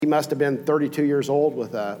He must have been 32 years old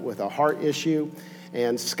with a heart issue.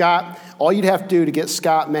 And Scott, all you'd have to do to get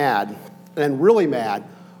Scott mad, and really mad,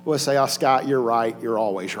 was say, "Oh, Scott, you're right. You're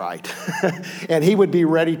always right." And he would be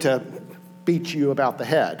ready to beat you about the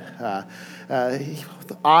head.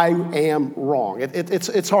 I am wrong.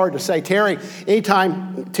 It's hard to say. Terry,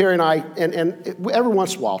 anytime Terry and I, and every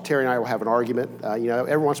once in a while, Terry and I will have an argument.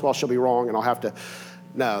 Every once in a while she'll be wrong, and I'll have to,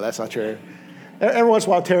 no, that's not true. Every once in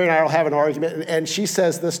a while, Terry and I will have an argument, and she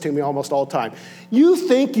says this to me almost all the time. "You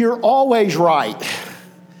think you're always right."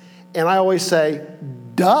 And I always say,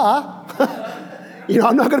 duh.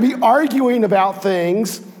 I'm not going to be arguing about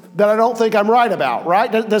things that I don't think I'm right about,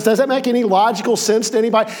 right? Does that make any logical sense to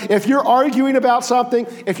anybody? If you're arguing about something,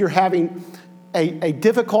 if you're having a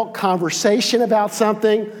difficult conversation about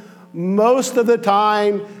something, most of the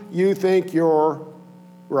time you think you're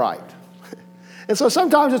right. And so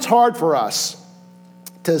sometimes it's hard for us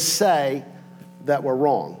to say that we're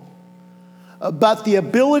wrong. But the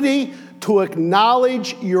ability to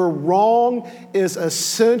acknowledge you're wrong is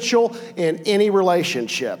essential in any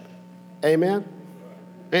relationship. Amen?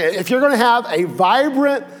 If you're going to have a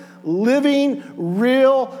vibrant, living,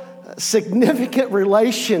 real, significant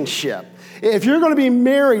relationship, if you're going to be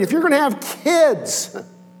married, if you're going to have kids,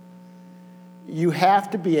 you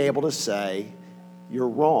have to be able to say you're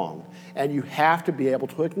wrong. And you have to be able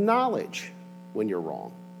to acknowledge when you're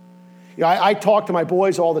wrong. I talk to my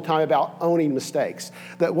boys all the time about owning mistakes.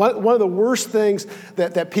 That one of the worst things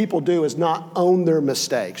that people do is not own their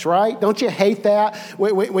mistakes, right? Don't you hate that?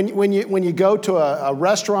 When you go to a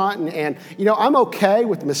restaurant and I'm okay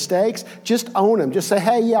with mistakes, just own them. Just say,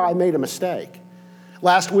 "Hey, yeah, I made a mistake."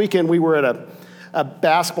 Last weekend we were at a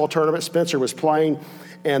basketball tournament. Spencer was playing,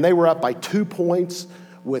 and they were up by 2 points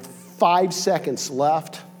with 5 seconds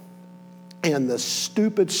left, and the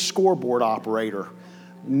stupid scoreboard operator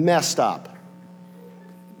messed up.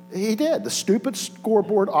 He did. The stupid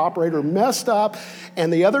scoreboard operator messed up,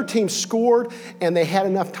 and the other team scored, and they had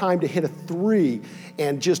enough time to hit a 3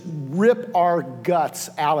 and just rip our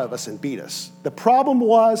guts out of us and beat us. The problem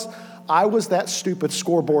was, I was that stupid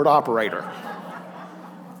scoreboard operator.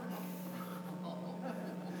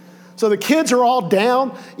 So the kids are all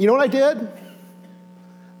down. You know what I did?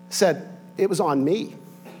 Said, it was on me.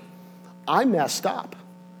 I messed up.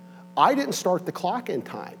 I didn't start the clock in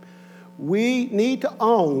time. We need to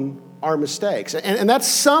own our mistakes. And that's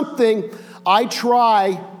something I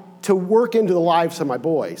try to work into the lives of my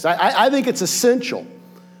boys. I think it's essential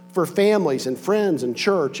for families and friends and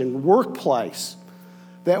church and workplace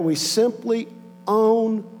that we simply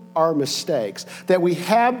own our mistakes, that we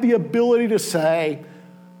have the ability to say,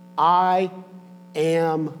 "I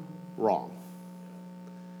am wrong."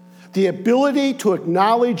 The ability to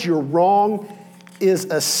acknowledge you're wrong is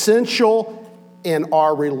essential in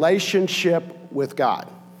our relationship with God.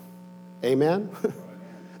 Amen?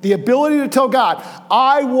 The ability to tell God,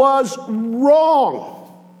 "I was wrong,"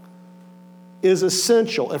 is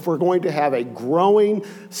essential if we're going to have a growing,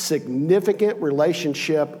 significant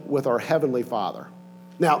relationship with our Heavenly Father.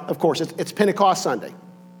 Now, of course, it's Pentecost Sunday.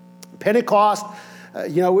 Pentecost,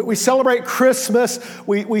 we celebrate Christmas,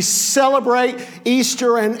 we celebrate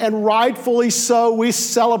Easter, and rightfully so, we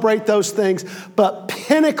celebrate those things. But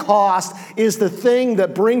Pentecost is the thing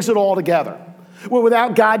that brings it all together. Well,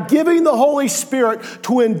 without God giving the Holy Spirit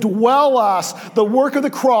to indwell us, the work of the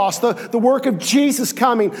cross, the work of Jesus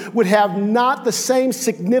coming would have not the same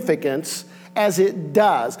significance as it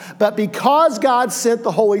does. But because God sent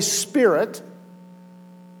the Holy Spirit,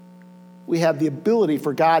 we have the ability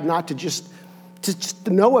for God not to just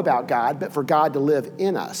to know about God, but for God to live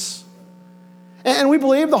in us. And we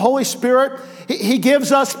believe the Holy Spirit, He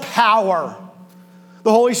gives us power. The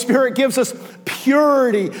Holy Spirit gives us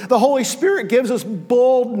purity. The Holy Spirit gives us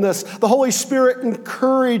boldness. The Holy Spirit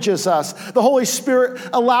encourages us. The Holy Spirit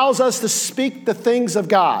allows us to speak the things of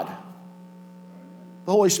God.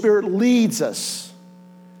 The Holy Spirit leads us.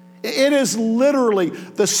 It is literally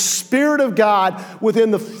the Spirit of God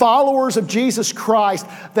within the followers of Jesus Christ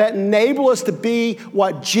that enable us to be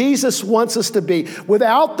what Jesus wants us to be.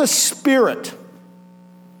 Without the Spirit,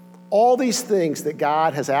 all these things that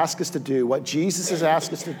God has asked us to do, what Jesus has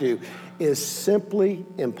asked us to do, is simply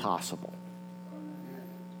impossible.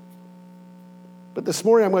 But this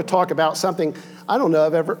morning I'm going to talk about something, I don't know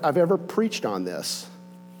if I've ever preached on this,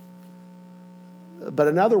 but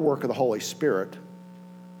another work of the Holy Spirit.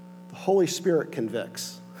 The Holy Spirit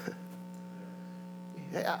convicts.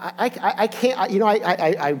 I can't,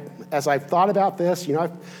 as I've thought about this,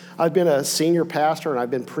 I've been a senior pastor and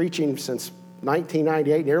I've been preaching since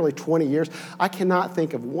 1998, nearly 20 years. I cannot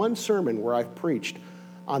think of one sermon where I've preached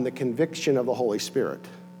on the conviction of the Holy Spirit.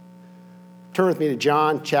 Turn with me to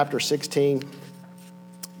John chapter 16,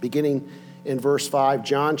 beginning in verse 5.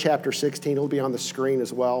 John chapter 16, it'll be on the screen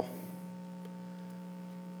as well.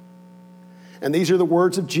 And these are the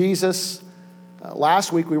words of Jesus.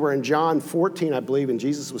 Last week we were in John 14, I believe, and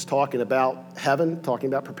Jesus was talking about heaven, talking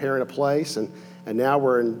about preparing a place. And now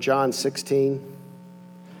we're in John 16.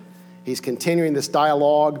 He's continuing this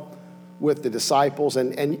dialogue with the disciples.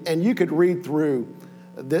 And you could read through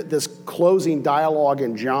this closing dialogue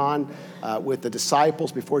in John with the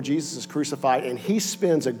disciples before Jesus is crucified. And he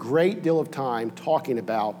spends a great deal of time talking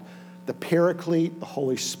about the Paraclete, the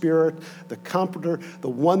Holy Spirit, the Comforter, the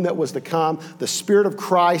one that was to come, the Spirit of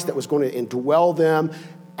Christ that was going to indwell them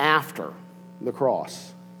after the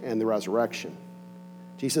cross and the resurrection.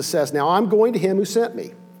 Jesus says, "Now I'm going to him who sent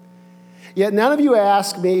me. Yet none of you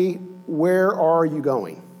ask me, where are you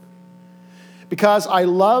going? Because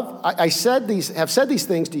have said these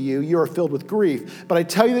things to you, you are filled with grief. But I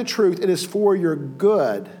tell you the truth, it is for your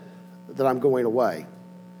good that I'm going away.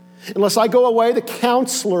 Unless I go away, the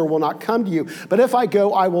counselor will not come to you. But if I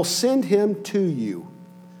go, I will send him to you.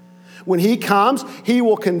 When he comes, he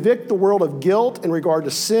will convict the world of guilt in regard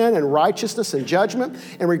to sin and righteousness and judgment.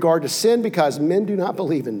 In regard to sin, because men do not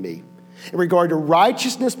believe in me. In regard to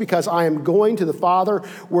righteousness, because I am going to the Father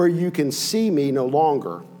where you can see me no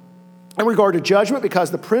longer. In regard to judgment,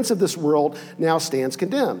 because the prince of this world now stands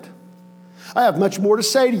condemned. I have much more to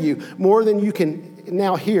say to you, more than you can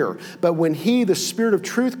now hear. But when he, the Spirit of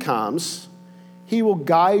truth, comes, he will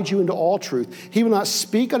guide you into all truth. He will not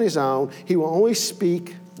speak on his own. He will only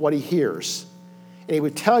speak what he hears. And he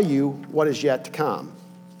will tell you what is yet to come.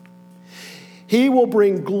 He will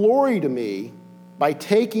bring glory to me by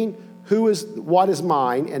taking what is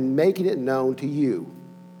mine and making it known to you.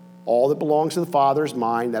 All that belongs to the Father is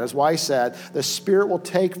mine. That is why I said, the Spirit will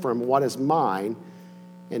take from what is mine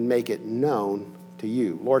and make it known to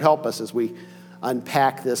you." Lord, help us as we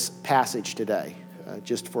unpack this passage today,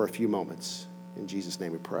 just for a few moments. In Jesus'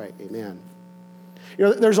 name we pray. Amen. You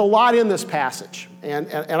know, there's a lot in this passage. And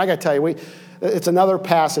I got to tell you, it's another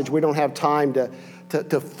passage we don't have time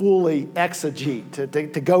to fully exegete,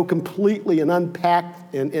 to go completely and unpack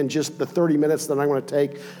in just the 30 minutes that I'm going to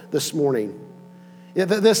take this morning.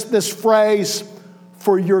 This phrase,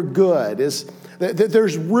 "for your good," is that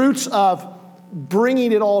there's roots of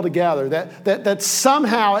bringing it all together. That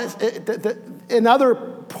somehow, in other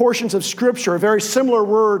portions of Scripture, a very similar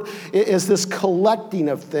word is this collecting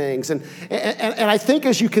of things. And I think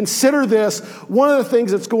as you consider this, one of the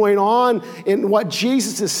things that's going on in what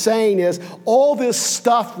Jesus is saying is all this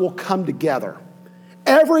stuff will come together.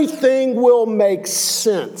 Everything will make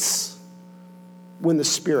sense when the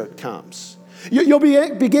Spirit comes. You'll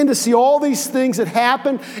begin to see all these things that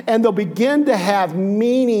happen, and they'll begin to have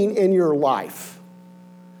meaning in your life.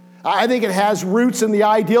 I think it has roots in the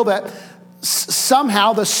ideal that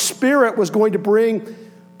somehow the Spirit was going to bring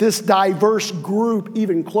this diverse group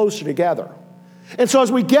even closer together. And so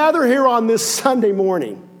as we gather here on this Sunday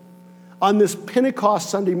morning, on this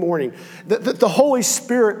Pentecost Sunday morning, the Holy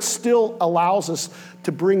Spirit still allows us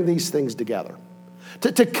to bring these things together.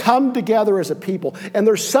 To come together as a people. And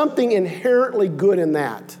there's something inherently good in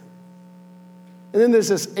that. And then there's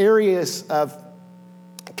this areas of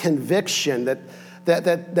conviction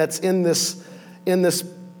that's in this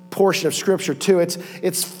portion of Scripture too.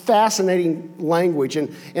 It's fascinating language.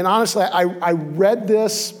 And honestly, I read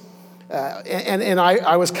this and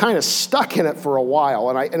I was kind of stuck in it for a while.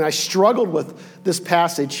 And I struggled with this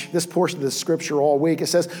passage, this portion of the Scripture all week. It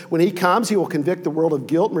says, when he comes, he will convict the world of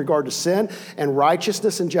guilt in regard to sin and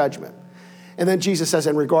righteousness and judgment. And then Jesus says,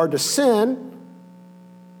 in regard to sin,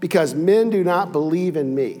 because men do not believe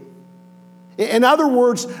in me. In other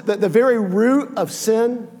words, the very root of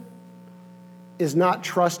sin is not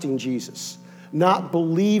trusting Jesus, not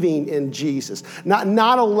believing in Jesus,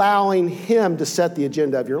 not allowing him to set the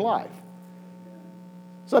agenda of your life.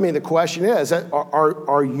 So, I mean, the question is,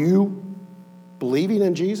 are you believing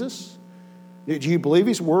in Jesus? Do you believe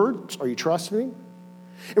his words? Are you trusting him?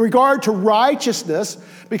 In regard to righteousness,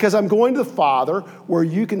 because I'm going to the Father where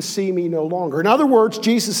you can see me no longer. In other words,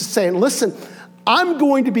 Jesus is saying, listen, I'm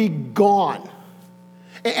going to be gone.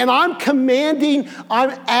 And I'm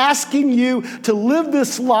asking you to live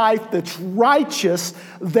this life that's righteous,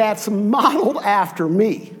 that's modeled after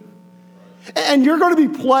me. And you're going to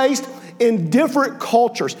be placed in different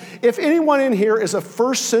cultures. If anyone in here is a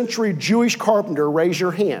first century Jewish carpenter, raise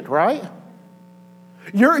your hand, right?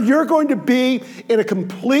 You're going to be in a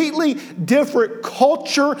completely different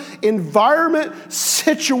culture, environment,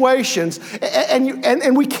 situations.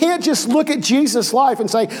 And we can't just look at Jesus' life and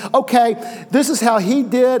say, okay, this is how he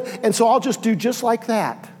did, and so I'll just do just like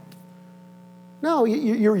that. No,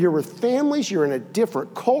 you're with families, you're in a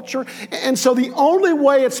different culture. And so the only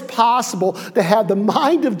way it's possible to have the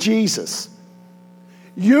mind of Jesus,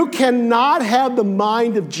 you cannot have the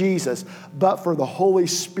mind of Jesus but for the Holy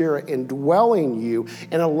Spirit indwelling you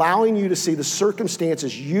and allowing you to see the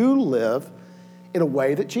circumstances you live in a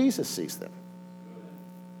way that Jesus sees them.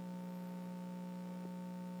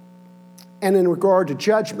 And in regard to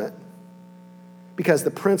judgment, because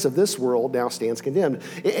the prince of this world now stands condemned.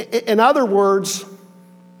 In other words,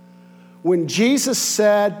 when Jesus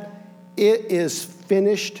said, "It is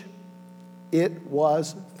finished," it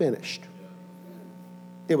was finished.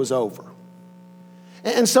 It was over.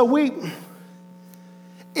 And so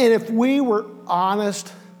if we were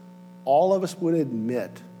honest, all of us would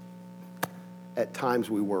admit at times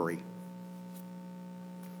we worry.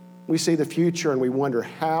 We see the future and we wonder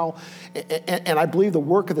how. And I believe the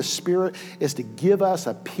work of the Spirit is to give us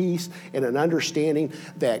a peace and an understanding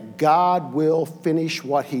that God will finish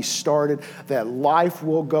what He started, that life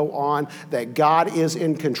will go on, that God is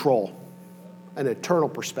in control, an eternal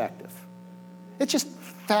perspective. It's just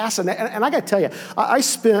fascinating. And I got to tell you, I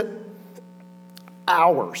spent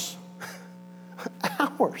hours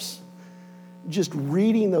just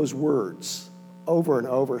reading those words over and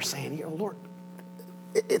over, saying, Lord,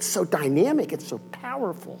 it's so dynamic, it's so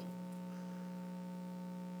powerful.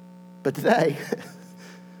 But today,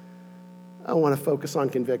 I want to focus on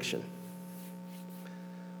conviction.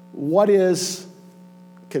 What is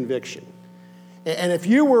conviction? And if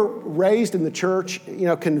you were raised in the church,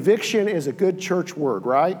 conviction is a good church word,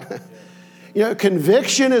 right?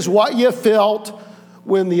 Conviction is what you felt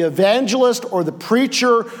when the evangelist or the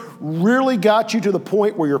preacher really got you to the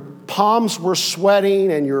point where your palms were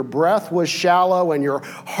sweating and your breath was shallow and your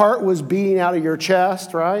heart was beating out of your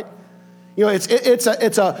chest, right?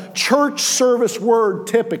 It's a church service word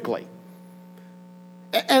typically.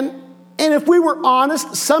 And if we were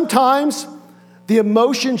honest, sometimes the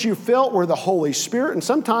emotions you felt were the Holy Spirit, and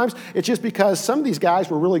sometimes it's just because some of these guys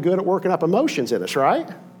were really good at working up emotions in us, right?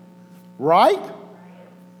 Right?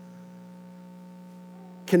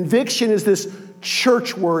 Conviction is this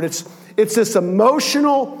church word. It's this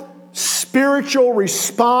emotional, spiritual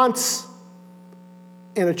response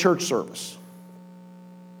in a church service.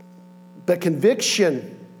 But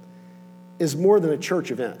conviction is more than a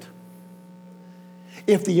church event.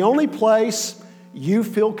 If the only place you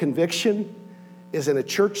feel conviction is in a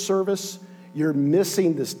church service, you're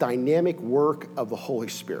missing this dynamic work of the Holy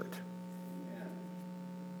Spirit.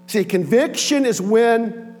 See, conviction is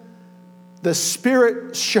when the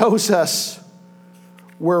Spirit shows us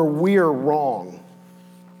where we are wrong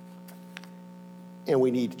and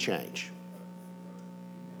we need to change.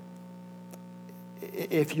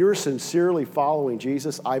 If you're sincerely following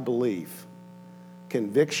Jesus, I believe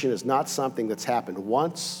conviction is not something that's happened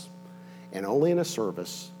once and only in a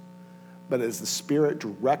service, but it is the Spirit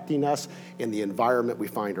directing us in the environment we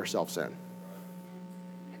find ourselves in.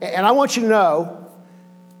 And I want you to know,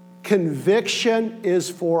 conviction is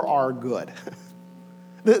for our good.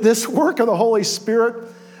 This work of the Holy Spirit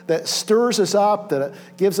that stirs us up, that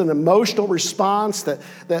gives an emotional response,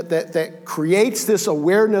 that creates this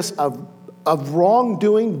awareness of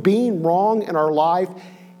wrongdoing, being wrong in our life,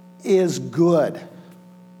 is good.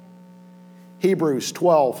 Hebrews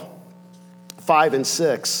 12, 5 and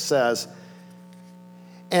 6 says,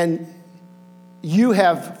 "And you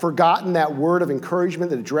have forgotten that word of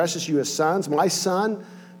encouragement that addresses you as sons. My son,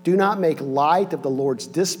 do not make light of the Lord's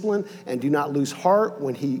discipline, and do not lose heart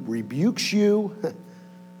when He rebukes you,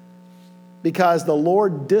 because the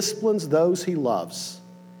Lord disciplines those He loves,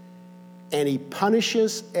 and He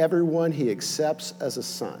punishes everyone He accepts as a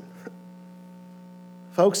son."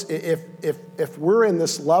 Folks, if we're in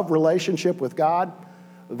this love relationship with God,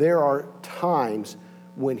 there are times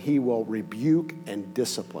when He will rebuke and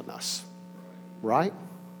discipline us, right?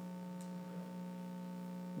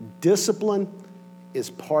 Discipline is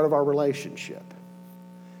part of our relationship.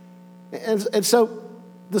 And so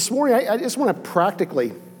this morning, I just want to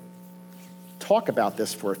practically talk about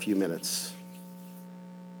this for a few minutes.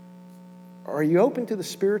 Are you open to the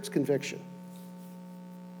Spirit's conviction?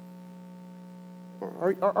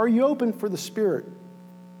 Are you open for the Spirit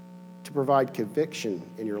to provide conviction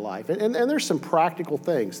in your life? And there's some practical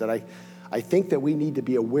things that I think that we need to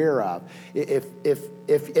be aware of.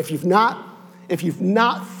 If you've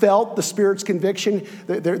not felt the Spirit's conviction,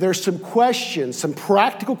 there's some questions, some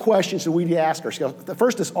practical questions that we need to ask ourselves. The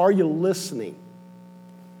first is, are you listening?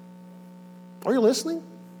 Are you listening?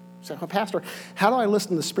 So, Pastor, how do I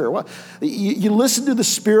listen to the Spirit? Well, you listen to the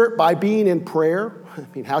Spirit by being in prayer. I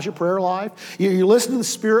mean, how's your prayer life? You listen to the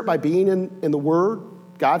Spirit by being in the Word,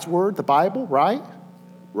 God's Word, the Bible, right?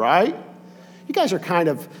 Right? you guys are kind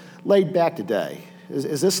of laid back today.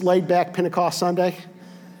 Is this laid back Pentecost Sunday?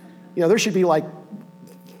 You know, there should be like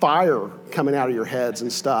fire coming out of your heads and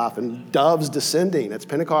stuff and doves descending. It's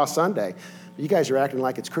Pentecost Sunday. You guys are acting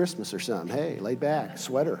like it's Christmas or something. Hey, laid back,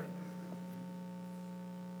 sweater.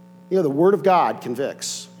 You know, the Word of God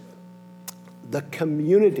convicts. The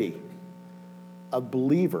community of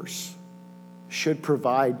believers should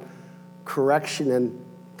provide correction and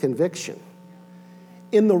conviction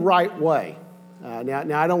in the right way.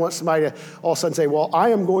 Now, I don't want somebody to all of a sudden say, well, I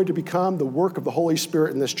am going to become the work of the Holy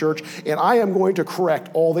Spirit in this church, and I am going to correct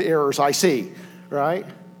all the errors I see, right?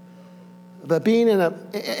 But being in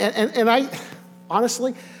and I,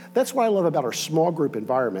 honestly, that's what I love about our small group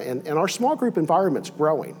environment. And our small group environment's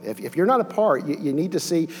growing. If you're not a part, you need to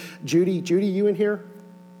see Judy. Judy, you in here?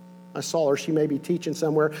 I saw her. She may be teaching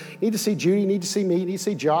somewhere. You need to see Judy. You need to see me. You need to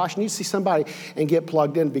see Josh. You need to see somebody and get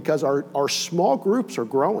plugged in because our small groups are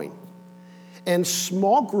growing. And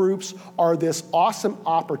small groups are this awesome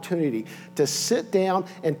opportunity to sit down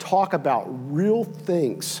and talk about real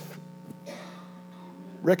things.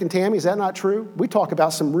 Rick and Tammy, is that not true? We talk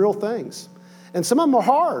about some real things. And some of them are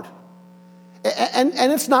hard.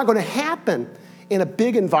 And it's not going to happen in a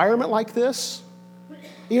big environment like this.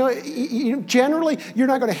 You know, generally, you're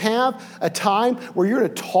not going to have a time where you're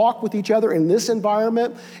going to talk with each other in this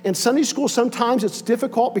environment. In Sunday school, sometimes it's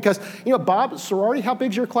difficult because, you know, Bob, sorority, how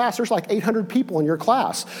big's your class? There's like 800 people in your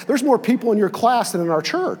class. There's more people in your class than in our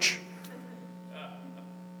church.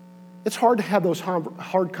 It's hard to have those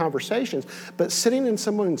hard conversations, but sitting in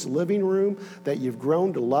someone's living room that you've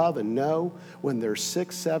grown to love and know when there's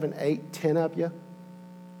 6, 7, 8, 10 of you,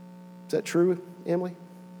 is that true, Emily?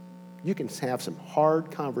 You can have some hard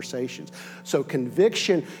conversations. So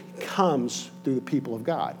conviction comes through the people of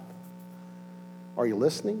God. Are you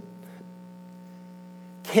listening?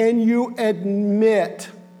 Can you admit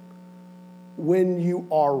when you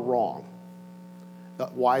are wrong?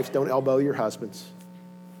 Wives, don't elbow your husbands.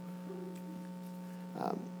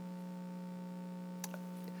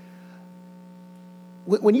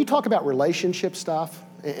 When you talk about relationship stuff,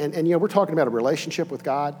 and you know, we're talking about a relationship with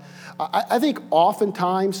God, I think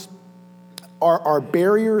oftentimes our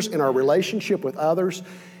barriers in our relationship with others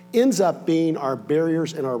ends up being our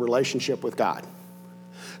barriers in our relationship with God.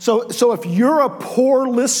 So if you're a poor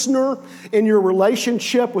listener in your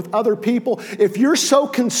relationship with other people, if you're so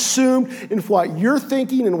consumed in what you're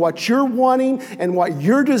thinking and what you're wanting and what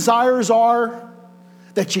your desires are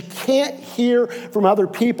that you can't hear from other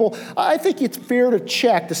people, I think it's fair to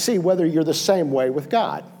check to see whether you're the same way with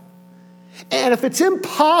God. And if it's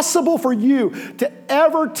impossible for you to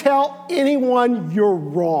ever tell anyone you're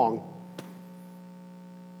wrong,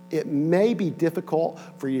 it may be difficult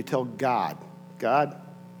for you to tell God, God,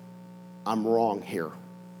 I'm wrong here.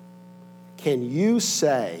 Can you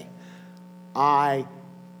say, I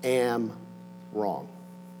am wrong?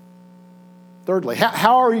 Thirdly,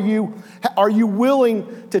 how are you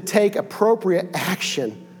willing to take appropriate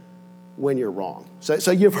action when you're wrong?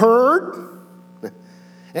 So you've heard.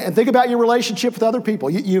 And think about your relationship with other people.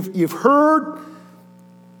 You've heard,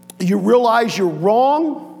 you realize you're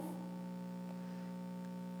wrong.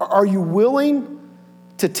 Are you willing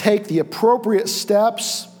to take the appropriate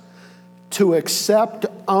steps to accept,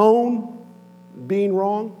 to own being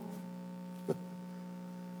wrong?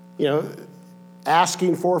 You know,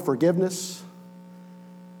 asking for forgiveness,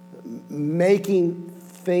 making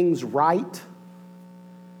things right,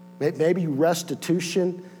 maybe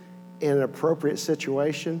restitution in an appropriate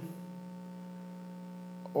situation?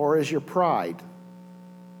 Or is your pride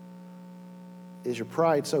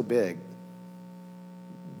so big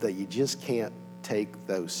that you just can't take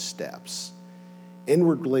those steps?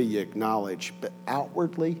 Inwardly you acknowledge, but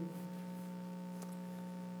outwardly,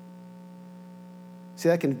 see,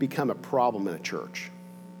 that can become a problem in a church.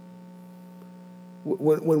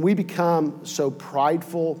 When we become so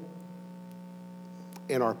prideful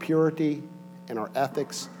in our purity and our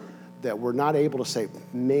ethics that we're not able to say,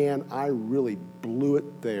 man, I really blew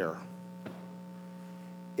it there.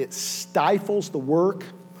 It stifles the work.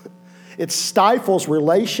 It stifles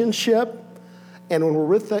relationship. And when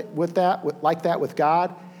we're like that with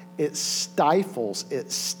God, it stifles, it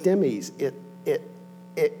stymies,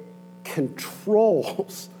 it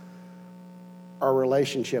controls our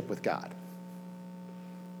relationship with God.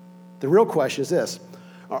 The real question is this: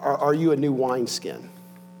 are you a new wineskin?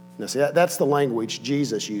 Now, see, that's the language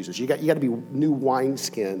Jesus uses. You got to be new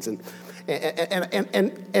wineskins, and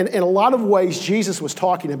in a lot of ways, Jesus was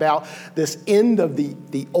talking about this end of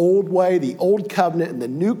the old way, the old covenant, and the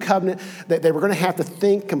new covenant. That they were going to have to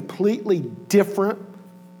think completely different.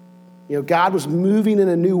 God was moving in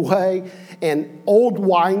a new way, and old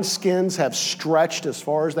wineskins have stretched as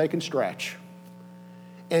far as they can stretch.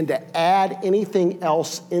 And to add anything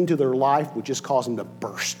else into their life would just cause them to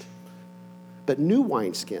burst. But new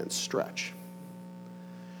wineskins stretch.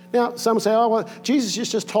 Now, some say, oh, well, Jesus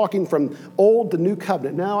is just talking from old to new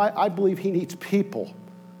covenant. No, I believe he needs people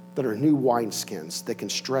that are new wineskins that can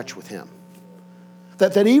stretch with him.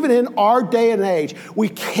 That even in our day and age, we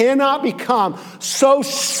cannot become so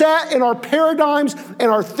set in our paradigms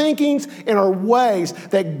and our thinkings and our ways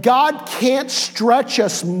that God can't stretch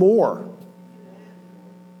us more.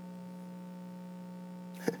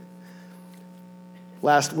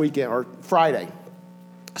 Last weekend, or Friday,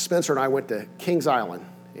 Spencer and I went to Kings Island.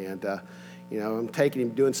 And, I'm taking him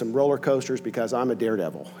doing some roller coasters because I'm a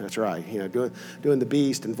daredevil. That's right. Doing the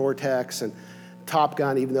Beast and Vortex and Top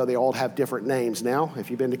Gun, even though they all have different names now, if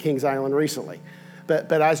you've been to Kings Island recently.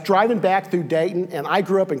 But I was driving back through Dayton, and I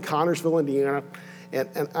grew up in Connersville, Indiana.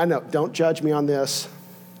 And I know, don't judge me on this,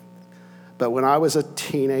 but when I was a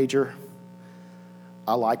teenager,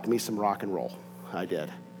 I liked me some rock and roll. I did.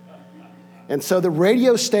 And so the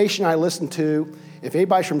radio station I listened to, if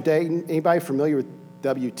anybody's from Dayton, anybody familiar with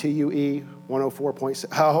WTUE 104.7?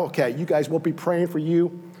 Oh, okay, you guys will be praying for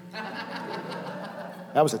you.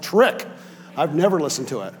 That was a trick. I've never listened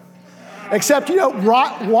to it. Except,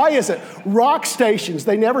 rock, why is it? Rock stations,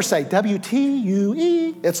 they never say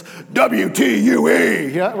WTUE. It's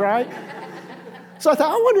WTUE, yeah, right? So I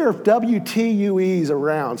thought, I wonder if WTUE is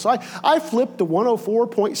around. So I flipped to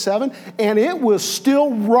 104.7, and it was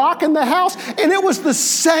still rocking the house, and it was the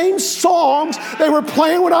same songs they were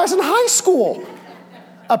playing when I was in high school.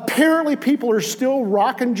 Apparently, people are still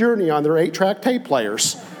rocking Journey on their 8-track tape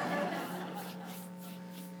players.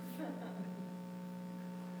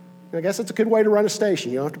 I guess it's a good way to run a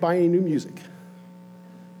station. You don't have to buy any new music.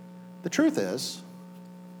 The truth is,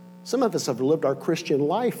 some of us have lived our Christian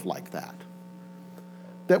life like that.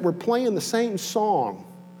 That we're playing the same song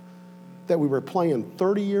that we were playing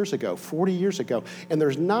 30 years ago, 40 years ago, and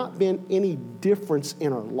there's not been any difference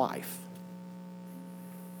in our life.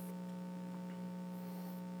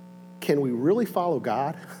 Can we really follow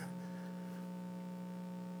God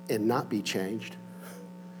and not be changed?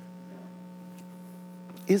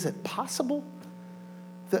 Is it possible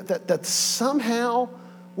that somehow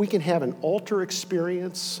we can have an altar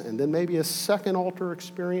experience and then maybe a second altar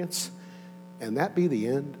experience and that be the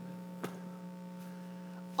end?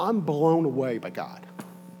 I'm blown away by God.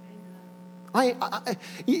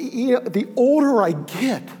 The older I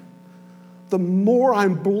get, the more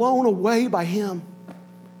I'm blown away by him.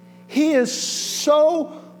 He is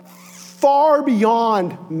so far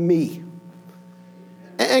beyond me.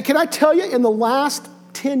 And can I tell you, in the last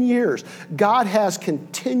 10 years, God has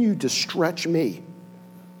continued to stretch me.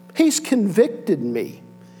 He's convicted me,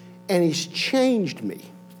 and he's changed me.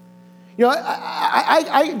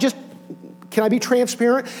 I just, can I be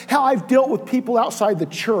transparent? How I've dealt with people outside the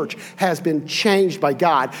church has been changed by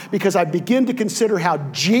God because I begin to consider how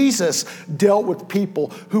Jesus dealt with people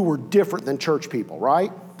who were different than church people,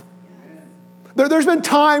 right? There's been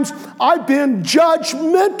times I've been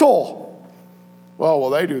judgmental. Well,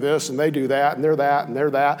 they do this and they do that and they're that and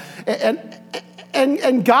they're that.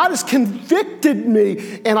 And God has convicted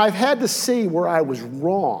me, and I've had to see where I was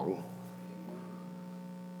wrong.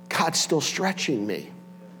 God's still stretching me.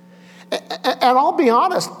 And I'll be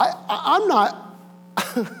honest, I'm not,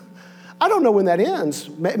 I don't know when that ends.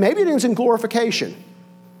 Maybe it ends in glorification.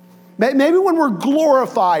 Maybe when we're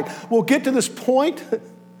glorified, we'll get to this point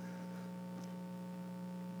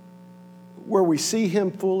where we see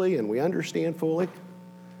him fully and we understand fully.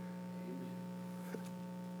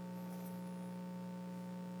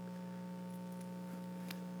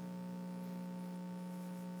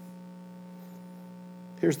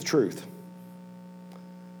 Here's the truth.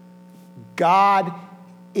 God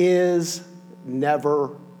is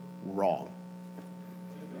never wrong.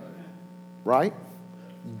 Right?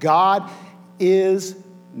 God is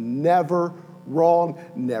never wrong,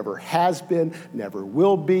 never has been, never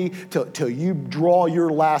will be, till you draw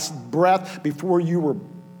your last breath. Before you were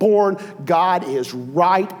born, God is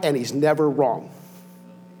right and he's never wrong.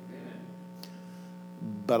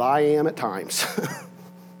 But I am at times.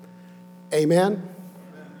 Amen?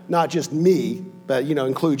 Not just me, but,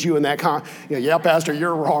 includes you in that yeah, Pastor,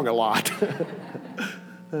 you're wrong a lot.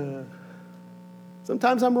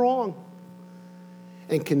 Sometimes I'm wrong.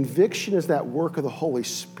 And conviction is that work of the Holy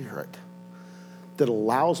Spirit that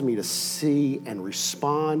allows me to see and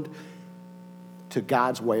respond to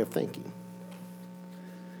God's way of thinking.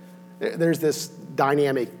 There's this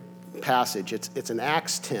dynamic passage. It's in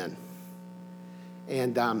Acts 10.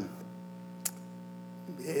 And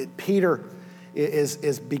Peter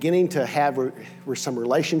is beginning to have some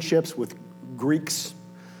relationships with Greeks,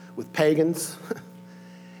 with pagans.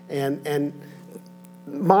 And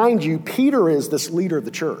mind you, Peter is this leader of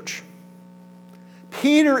the church.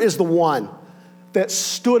 Peter is the one that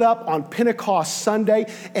stood up on Pentecost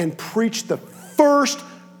Sunday and preached the first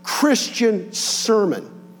Christian sermon.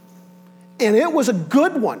 And it was a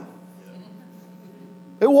good one.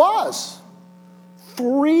 It was.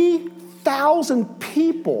 3,000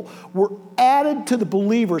 people were added to the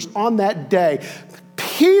believers on that day.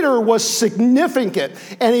 Peter was significant,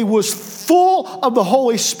 and he was full of the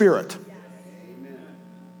Holy Spirit.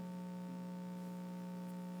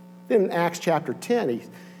 Then in Acts chapter 10,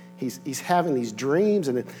 he's having these dreams,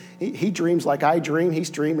 and he dreams like I dream. He's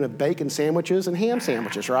dreaming of bacon sandwiches and ham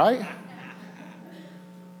sandwiches, right?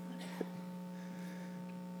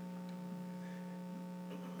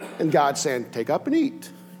 And God's saying, take up and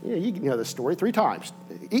eat. You know the story 3 times.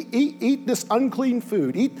 Eat this unclean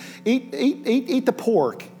food. Eat the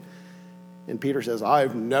pork. And Peter says,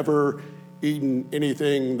 I've never eaten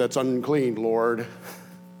anything that's unclean, Lord.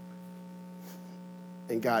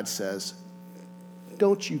 And God says,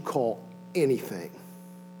 don't you call anything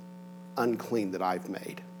unclean that I've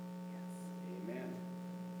made. Amen.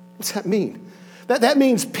 What's that mean? That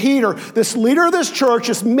means Peter, this leader of this church,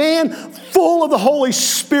 this man full of the Holy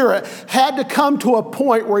Spirit, had to come to a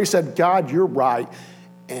point where he said, God, you're right,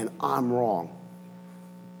 and I'm wrong.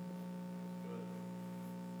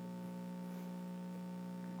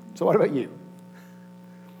 So what about you?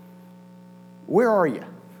 Where are you?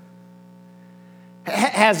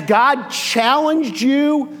 Has God challenged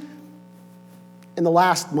you in the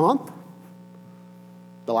last month,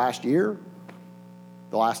 the last year,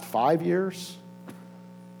 the last 5 years,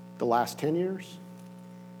 the last 10 years?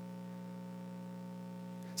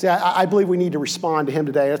 See, I believe we need to respond to him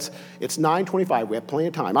today. It's 9:25. We have plenty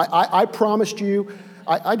of time. I promised you,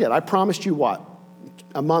 I promised you what?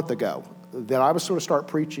 A month ago, that I was going to start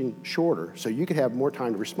preaching shorter so you could have more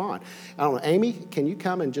time to respond. I don't know, Amy, can you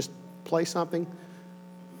come and just play something?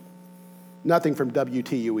 Nothing from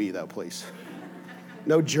WTUE, though, please.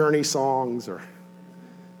 No Journey songs or...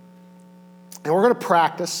 And we're going to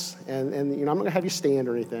practice, and I'm not going to have you stand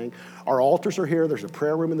or anything. Our altars are here. There's a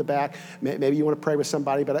prayer room in the back. Maybe you want to pray with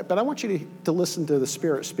somebody, but I want you to listen to the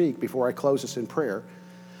Spirit speak before I close this in prayer.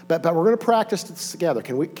 But we're going to practice this together.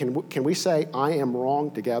 Can we say, I am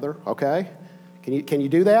wrong together, okay? Can you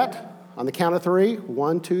do that? On the count of 3?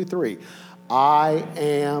 1, 2, 3. I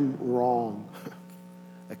am wrong.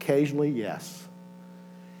 Occasionally, yes.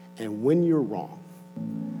 And when you're wrong,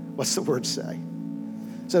 what's the word say?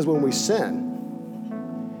 It says when we sin,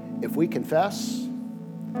 if we confess,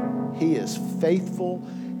 he is faithful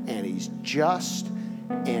and he's just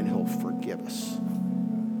and he'll forgive us.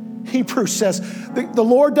 Hebrews says the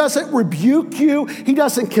Lord doesn't rebuke you. He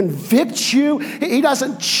doesn't convict you. He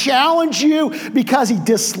doesn't challenge you because he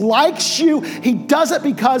dislikes you. He does it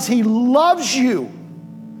because he loves you.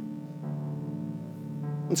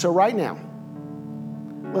 And so right now,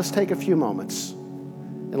 let's take a few moments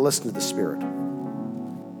and listen to the Spirit.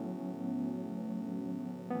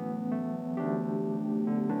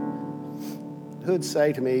 Who'd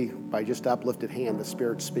say to me, by just uplifted hand, the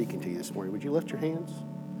Spirit's speaking to you this morning? Would you lift your hands?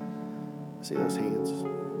 See those hands?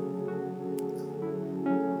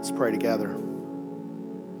 Let's pray together.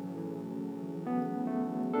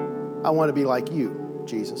 I want to be like you,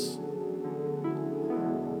 Jesus.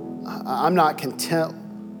 I'm not content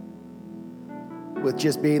with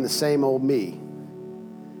just being the same old me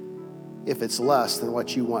if it's less than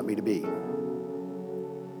what you want me to be.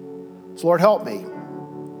 So Lord, help me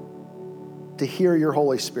to hear your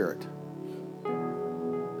Holy Spirit.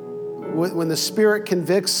 When the Spirit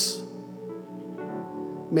convicts,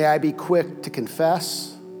 may I be quick to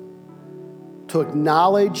confess, to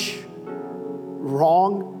acknowledge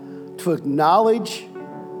wrong, to acknowledge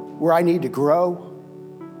where I need to grow.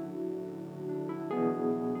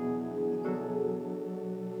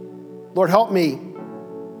 Lord, help me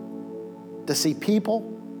to see people,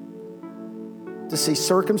 to see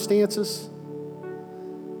circumstances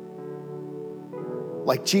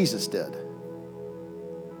like Jesus did.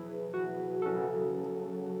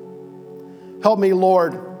 Help me,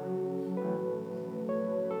 Lord,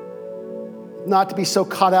 not to be so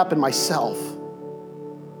caught up in myself.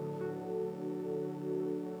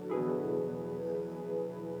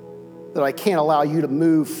 That I can't allow you to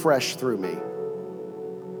move fresh through me.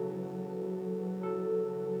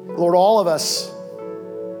 Lord, all of us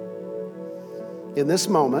in this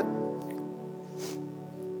moment,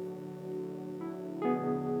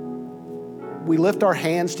 we lift our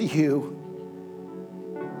hands to you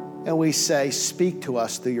And we say, speak to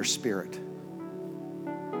us through your Spirit.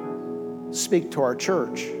 Speak to our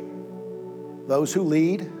church, those who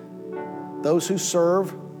lead, those who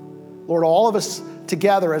serve. Lord, all of us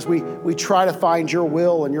together as we try to find your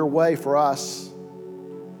will and your way for us,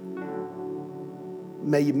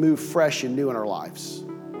 may you move fresh and new in our lives.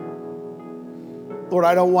 Lord,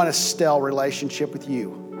 I don't want a stale relationship with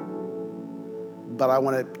you, but I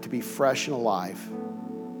want it to be fresh and alive.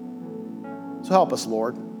 So help us,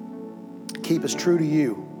 Lord. Keep us true to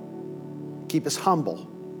you. Keep us humble.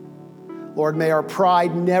 Lord, may our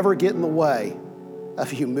pride never get in the way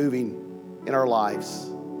of you moving in our lives.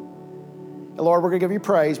 And Lord, we're going to give you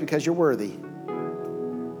praise because you're worthy.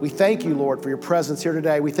 We thank you, Lord, for your presence here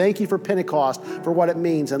today. We thank you for Pentecost, for what it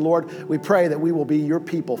means. And Lord, we pray that we will be your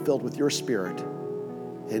people filled with your Spirit.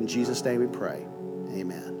 In Jesus' name we pray.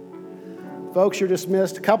 Amen. Folks, you're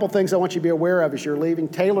dismissed. A couple things I want you to be aware of as you're leaving.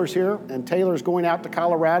 Taylor's here, and Taylor's going out to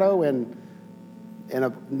Colorado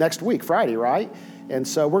next week, Friday, right? And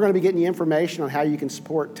so we're going to be getting you information on how you can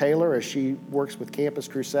support Taylor as she works with Campus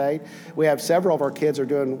Crusade. We have several of our kids are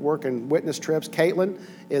doing work and witness trips. Caitlin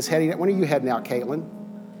is heading. When are you heading out, Caitlin?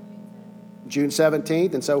 June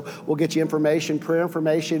 17th. And so we'll get you information, prayer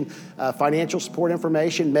information, financial support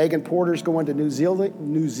information. Megan Porter's going to New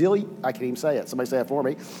Zealand. I can't even say it. Somebody say it for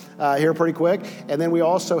me here pretty quick. And then we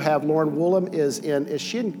also have Lauren Woolham is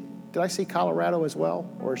she in, did I see Colorado as well?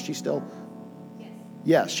 Or is she still?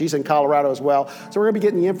 Yes, she's in Colorado as well. So we're going to be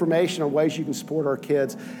getting the information on ways you can support our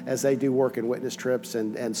kids as they do work in witness trips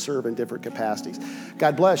and serve in different capacities.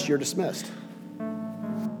 God bless. You're dismissed.